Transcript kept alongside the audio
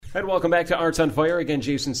And welcome back to Arts on Fire. Again,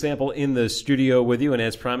 Jason Sample in the studio with you. And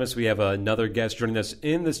as promised, we have another guest joining us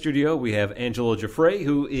in the studio. We have Angelo Giuffre,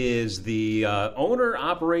 who is the owner,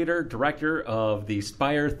 operator, director of the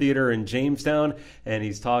Spire Theater in Jamestown. And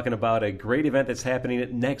he's talking about a great event that's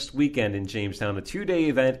happening next weekend in Jamestown, a 2-day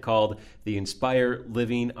event called the Inspire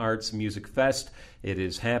Living Arts Music Fest. It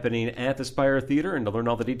is happening at the Spire Theater, and to learn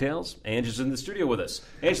all the details, Angelo's in the studio with us.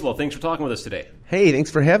 Angelo, thanks for talking with us today. Hey,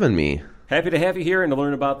 thanks for having me. Happy to have you here and to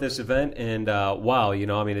learn about this event. And wow,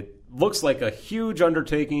 it looks like a huge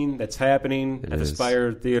undertaking that's happening at the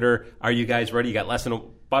Spire Theater. Are you guys ready? You got less than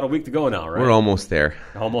about a week to go now, right? We're almost there.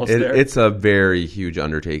 Almost there? It's a very huge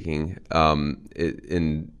undertaking.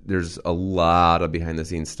 And there's a lot of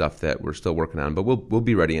behind-the-scenes stuff that we're still working on, but we'll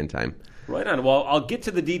be ready in time. Right on. Well, I'll get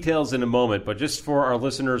to the details in a moment, but just for our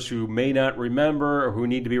listeners who may not remember or who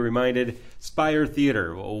need to be reminded, Spire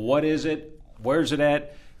Theater, what is it? Where's it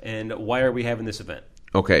at? And why are we having this event?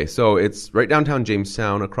 Okay, so it's right downtown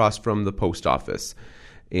Jamestown, across from the post office.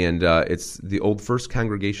 And it's the old First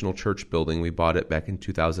Congregational Church building. We bought it back in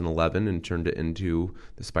 2011 and turned it into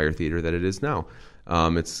the Spire Theater that it is now.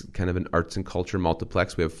 It's kind of an arts and culture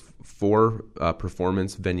multiplex. We have 4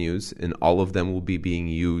 performance venues, and all of them will be being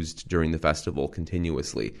used during the festival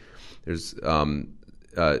continuously. There's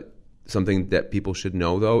something that people should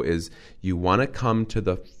know, though, is you want to come to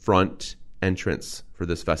the front entrance for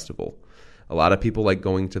this festival. A lot of people like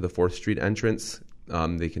going to the 4th Street entrance.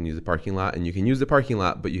 They can use the parking lot, and you can use the parking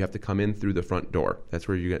lot, but you have to come in through the front door. That's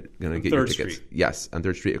where you're going to get your tickets. Street. Yes, on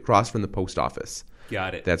 3rd Street, across from the post office.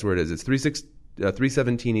 Got it. That's where it is. It's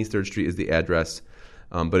 317 East 3rd Street is the address,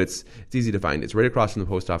 but it's easy to find. It's right across from the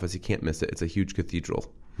post office. You can't miss it. It's a huge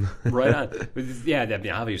cathedral. Right on. Yeah,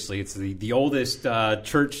 obviously it's the oldest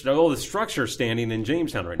church, the oldest structure standing in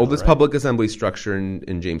Jamestown right now. Oldest public assembly structure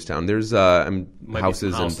in Jamestown. There's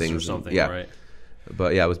houses and things. Or something, yeah. Right.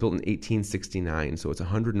 But yeah, it was built in 1869, so it's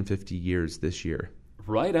 150 years this year.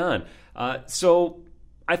 Right on. So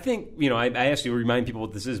I think, I asked you to remind people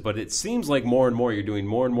what this is, but it seems like more and more you're doing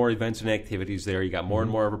more and more events and activities there. You got more and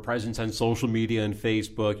more of a presence on social media and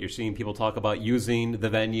Facebook. You're seeing people talk about using the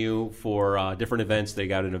venue for different events. They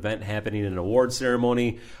got an event happening, an award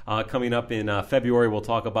ceremony coming up in February. We'll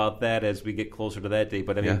talk about that as we get closer to that date.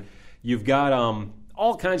 But you've got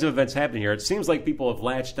all kinds of events happening here. It seems like people have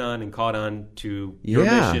latched on and caught on to your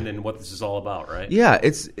mission and what this is all about, right? Yeah,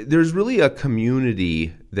 there's really a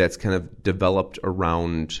community that's kind of developed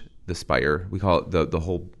around the Spire. We call it the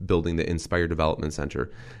whole building, the Inspire Development Center.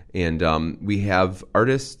 And we have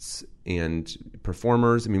artists and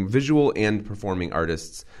performers, visual and performing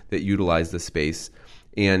artists that utilize the space.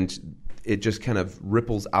 And it just kind of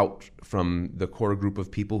ripples out from the core group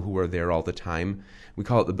of people who are there all the time. We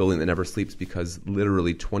call it the building that never sleeps because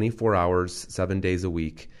literally 24 hours, 7 days a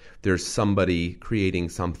week, there's somebody creating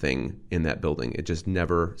something in that building. It just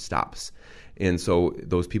never stops. And so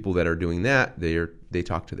those people that are doing that, they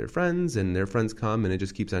talk to their friends, and their friends come, and it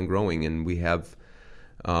just keeps on growing. And we have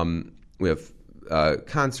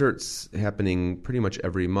concerts happening pretty much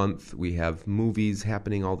every month. We have movies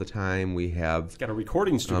happening all the time. We have got a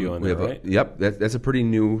recording studio in there, right? Yep, that's a pretty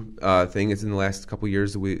new thing. It's in the last couple of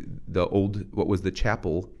years. What was the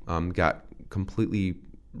chapel got completely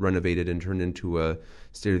renovated and turned into a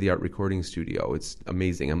state-of-the-art recording studio. It's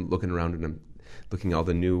amazing. I'm looking around and I'm looking at all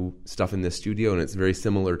the new stuff in this studio, and it's very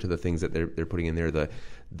similar to the things that they're putting in there.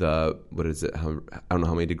 The what is it? I don't know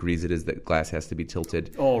how many degrees it is that glass has to be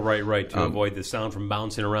tilted. Oh, right, to avoid the sound from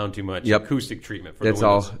bouncing around too much. Yep. Acoustic treatment for that's the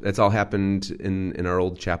windows. That's all happened in our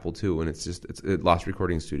old chapel too, and it's a lost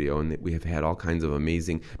recording studio, and we have had all kinds of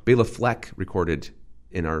amazing. Bela Fleck recorded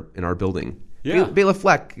in our building. Yeah. Bela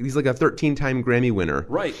Fleck, he's like a 13-time Grammy winner.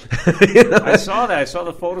 Right. I saw that. I saw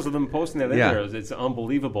the photos of them posting that in there. It's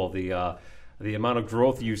unbelievable the amount of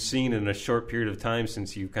growth you've seen in a short period of time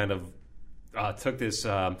since you kind of took this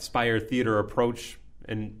Spire Theater approach,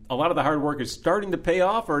 and a lot of the hard work is starting to pay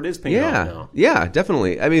off, or it is paying off now. Yeah,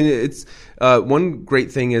 definitely. It's one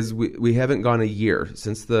great thing is we haven't gone a year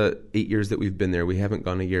since the 8 years that we've been there. We haven't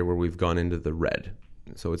gone a year where we've gone into the red,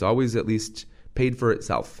 so it's always at least paid for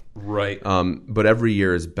itself. Right. But every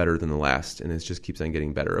year is better than the last, and it just keeps on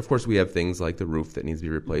getting better. Of course, we have things like the roof that needs to be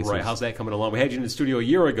replaced. Right. How's that coming along? We had you in the studio a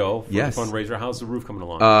year ago for the fundraiser. How's the roof coming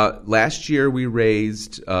along? Last year, we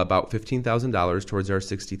raised about $15,000 towards our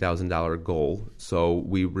 $60,000 goal. So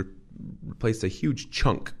we replaced a huge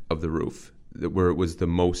chunk of the roof where it was the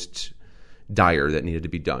most dire that needed to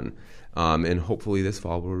be done. And hopefully this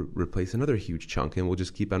fall we'll replace another huge chunk, and we'll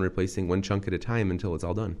just keep on replacing one chunk at a time until it's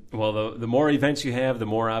all done. Well, the more events you have, the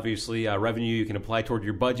more obviously revenue you can apply toward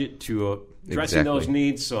your budget to addressing those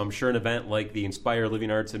needs. So I'm sure an event like the Inspire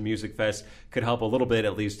Living Arts and Music Fest could help a little bit,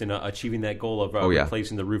 at least in achieving that goal of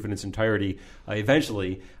replacing the roof in its entirety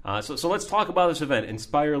eventually. So let's talk about this event,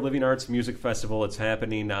 Inspire Living Arts Music Festival. It's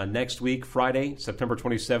happening next week, Friday, September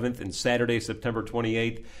 27th, and Saturday, September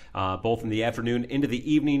 28th, both in the afternoon into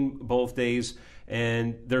the evening, both days.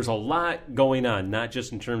 And there's a lot going on, not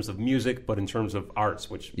just in terms of music, but in terms of arts,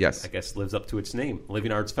 which I guess lives up to its name,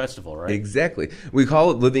 Living Arts Festival, right? Exactly. We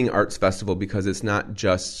call it Living Arts Festival because it's not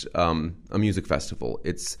just a music festival.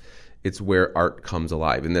 It's where art comes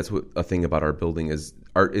alive. And that's what a thing about our building is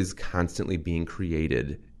art is constantly being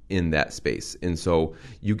created in that space. And so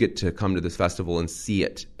you get to come to this festival and see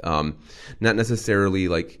it, not necessarily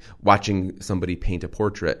like watching somebody paint a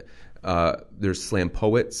portrait. There's slam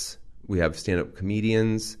poets. We have stand-up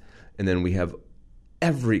comedians, and then we have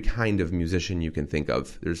every kind of musician you can think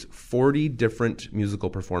of. There's 40 different musical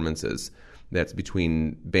performances. That's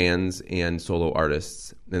between bands and solo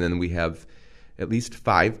artists. And then we have at least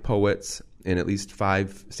 5 poets and at least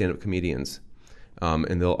 5 stand-up comedians.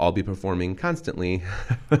 And they'll all be performing constantly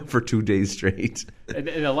for 2 days straight. And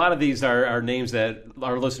a lot of these are names that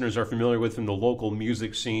our listeners are familiar with from the local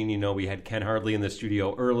music scene. You know, we had Ken Hardley in the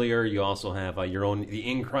studio earlier. You also have your own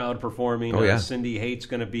The In Crowd performing. Cindy Hate's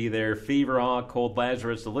going to be there. Fever Hawk, Cold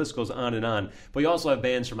Lazarus. The list goes on and on. But you also have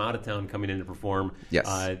bands from out of town coming in to perform.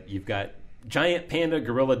 Yes. You've got Giant Panda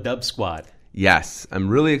Gorilla Dub Squad. Yes, I'm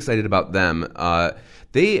really excited about them.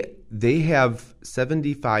 They have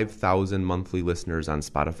 75,000 monthly listeners on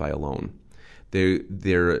Spotify alone.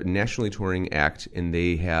 They're a nationally touring act, and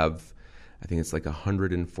they have, I think it's like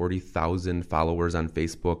 140,000 followers on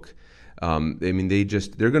Facebook.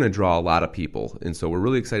 They're going to draw a lot of people, and so we're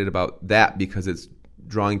really excited about that because it's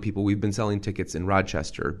drawing people. We've been selling tickets in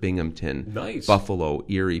Rochester, Binghamton, Buffalo,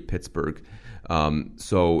 Erie, Pittsburgh.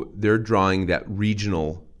 So they're drawing that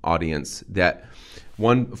regional audience that,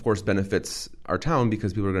 one, of course, benefits our town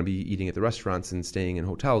because people are going to be eating at the restaurants and staying in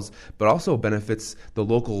hotels, but also benefits the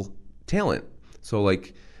local talent. So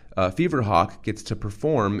like Fever Hawk gets to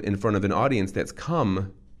perform in front of an audience that's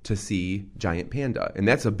come to see Giant Panda. And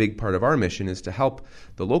that's a big part of our mission, is to help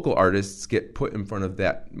the local artists get put in front of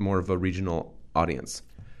that more of a regional audience.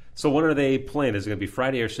 So when are they playing? Is it going to be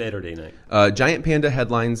Friday or Saturday night? Giant Panda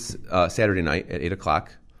headlines Saturday night at 8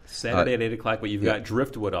 o'clock. Saturday at 8 o'clock, but you've got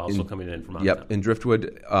Driftwood also coming in from out of town. And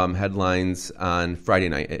Driftwood headlines on Friday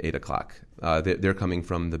night at 8 o'clock. They're coming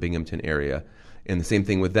from the Binghamton area. And the same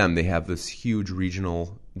thing with them. They have this huge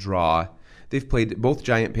regional draw. They've played, both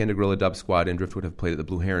Giant Panda Gorilla Dub Squad and Driftwood have played at the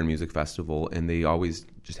Blue Heron Music Festival, and they always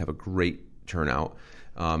just have a great turnout.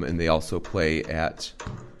 And they also play at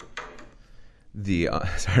the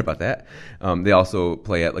sorry about that. They also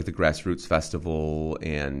play at like the Grassroots Festival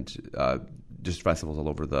and just festivals all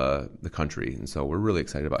over the country. And so we're really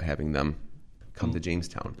excited about having them come to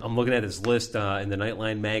Jamestown. I'm looking at this list in the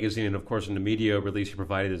Nightline magazine and, of course, in the media release you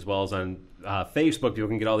provided, as well as on Facebook. You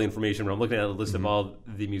can get all the information. But I'm looking at a list of all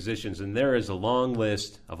the musicians, and there is a long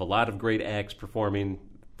list of a lot of great acts performing.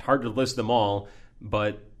 Hard to list them all,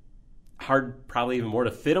 but hard probably even more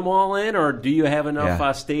to fit them all in, or do you have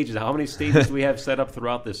enough stages? How many stages do we have set up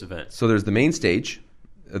throughout this event? So there's the main stage.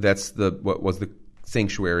 That's what was the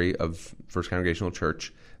sanctuary of First Congregational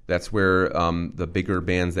Church. That's where the bigger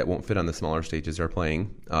bands that won't fit on the smaller stages are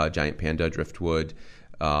playing. Giant Panda, Driftwood,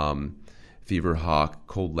 Fever Hawk,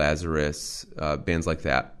 Cold Lazarus, bands like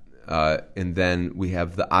that. And then we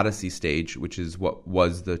have the Odyssey stage, which is what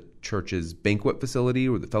was the church's banquet facility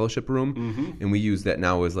or the fellowship room. Mm-hmm. And we use that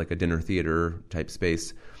now as like a dinner theater type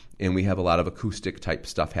space. And we have a lot of acoustic type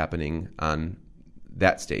stuff happening on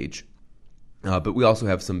that stage. But we also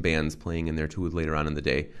have some bands playing in there too later on in the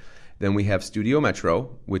day. Then we have Studio Metro,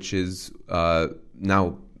 which is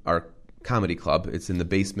now our comedy club. It's in the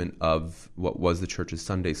basement of what was the church's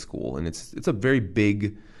Sunday school, and it's a very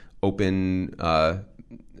big, open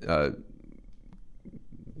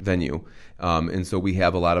venue. And so we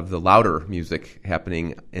have a lot of the louder music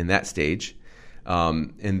happening in that stage.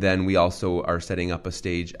 And then we also are setting up a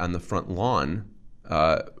stage on the front lawn.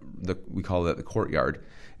 We call it the courtyard.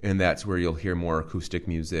 And that's where you'll hear more acoustic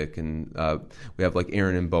music. And we have like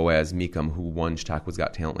Aaron and Boaz Meekum, who won Chautauqua's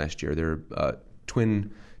Got Talent last year. They're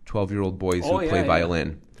twin 12-year-old boys who play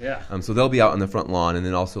violin. Yeah. So they'll be out on the front lawn. And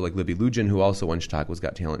then also like Libby Lugin, who also won Chautauqua's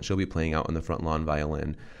Got Talent. She'll be playing out on the front lawn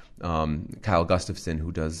violin. Kyle Gustafson,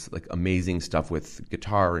 who does like amazing stuff with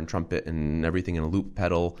guitar and trumpet and everything in a loop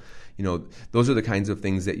pedal. You know, those are the kinds of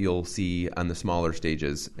things that you'll see on the smaller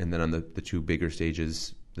stages. And then on the two bigger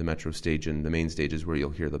stages, the Metro stage and the main stage, is where you'll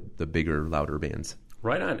hear the bigger, louder bands.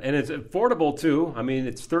 Right on. And it's affordable, too. I mean,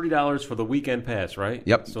 it's $30 for the weekend pass, right?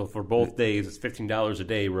 Yep. So for both days, it's $15 a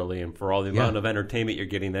day, really. And for all the amount of entertainment you're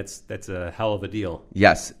getting, that's a hell of a deal.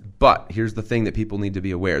 Yes, but here's the thing that people need to be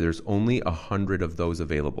aware. There's only 100 of those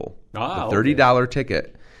available. The $30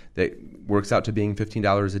 ticket that works out to being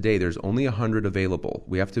 $15 a day, there's only 100 available.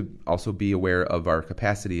 We have to also be aware of our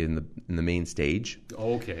capacity in the main stage.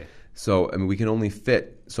 Okay. So, I mean, we can only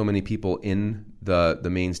fit so many people in the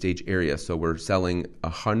main stage area. So we're selling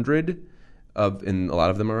 100 and a lot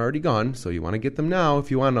of them are already gone. So you want to get them now if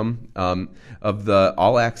you want them, of the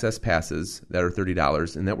all access passes that are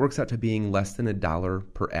 $30. And that works out to being less than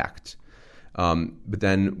 $1 per act. But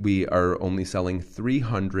then we are only selling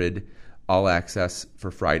 300 all access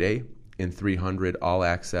for Friday and 300 all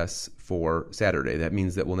access for Saturday. That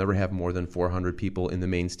means that we'll never have more than 400 people in the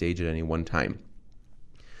main stage at any one time.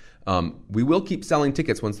 We will keep selling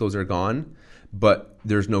tickets once those are gone, but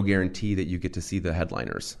there's no guarantee that you get to see the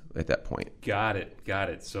headliners at that point. Got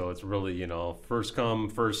it. So it's really, first come,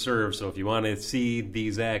 first serve. So if you want to see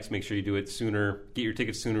these acts, make sure you do it sooner. Get your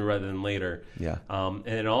tickets sooner rather than later. Yeah.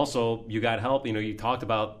 And also, you got help. You talked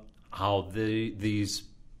about how these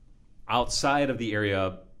outside of the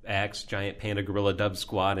area acts, Giant Panda, Gorilla, Dub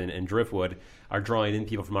Squad, and Driftwood, are drawing in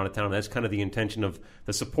people from out of town. That's kind of the intention of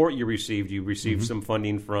the support you received. You received some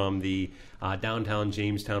funding from the Downtown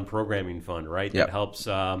Jamestown Programming Fund, right? Yep. That helps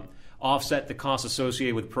offset the costs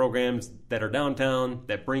associated with programs that are downtown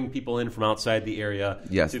that bring people in from outside the area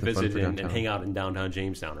to visit and hang out in downtown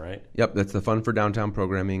Jamestown, right? Yep, that's the Fund for Downtown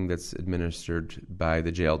Programming that's administered by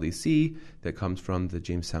the JLDC that comes from the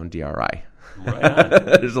Jamestown DRI. Right on.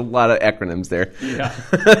 There's a lot of acronyms there. Yeah.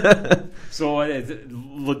 So it's a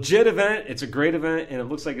legit event. It's a great event, and it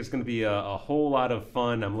looks like it's going to be a whole lot of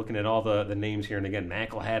fun. I'm looking at all the names here, and again,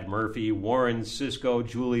 Macklehad, Murphy, Warren, Cisco,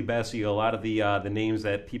 Julie, Bessie, a lot of the names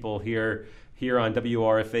that people hear here on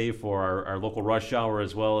WRFA for our local rush hour,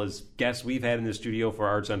 as well as guests we've had in the studio for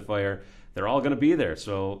Arts on Fire. They're all going to be there.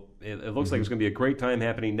 So it looks like it's going to be a great time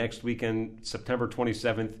happening next weekend, September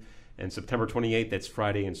 27th. And September 28th, that's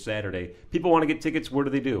Friday and Saturday. People want to get tickets, where do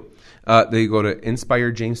they do? They go to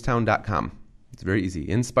inspirejamestown.com. It's very easy,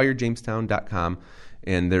 inspirejamestown.com.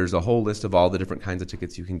 And there's a whole list of all the different kinds of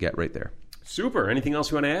tickets you can get right there. Super. Anything else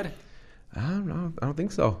you want to add? I don't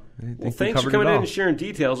think so. Well, thanks for coming in and sharing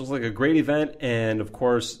details. It looks like a great event, and of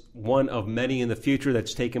course, one of many in the future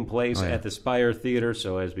that's taking place at the Spire Theater.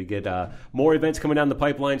 So as we get more events coming down the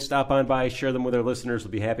pipeline, stop on by, share them with our listeners.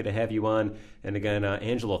 We'll be happy to have you on. And again,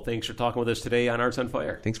 Angelo, thanks for talking with us today on Arts on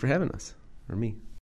Fire. Thanks for having us, or me.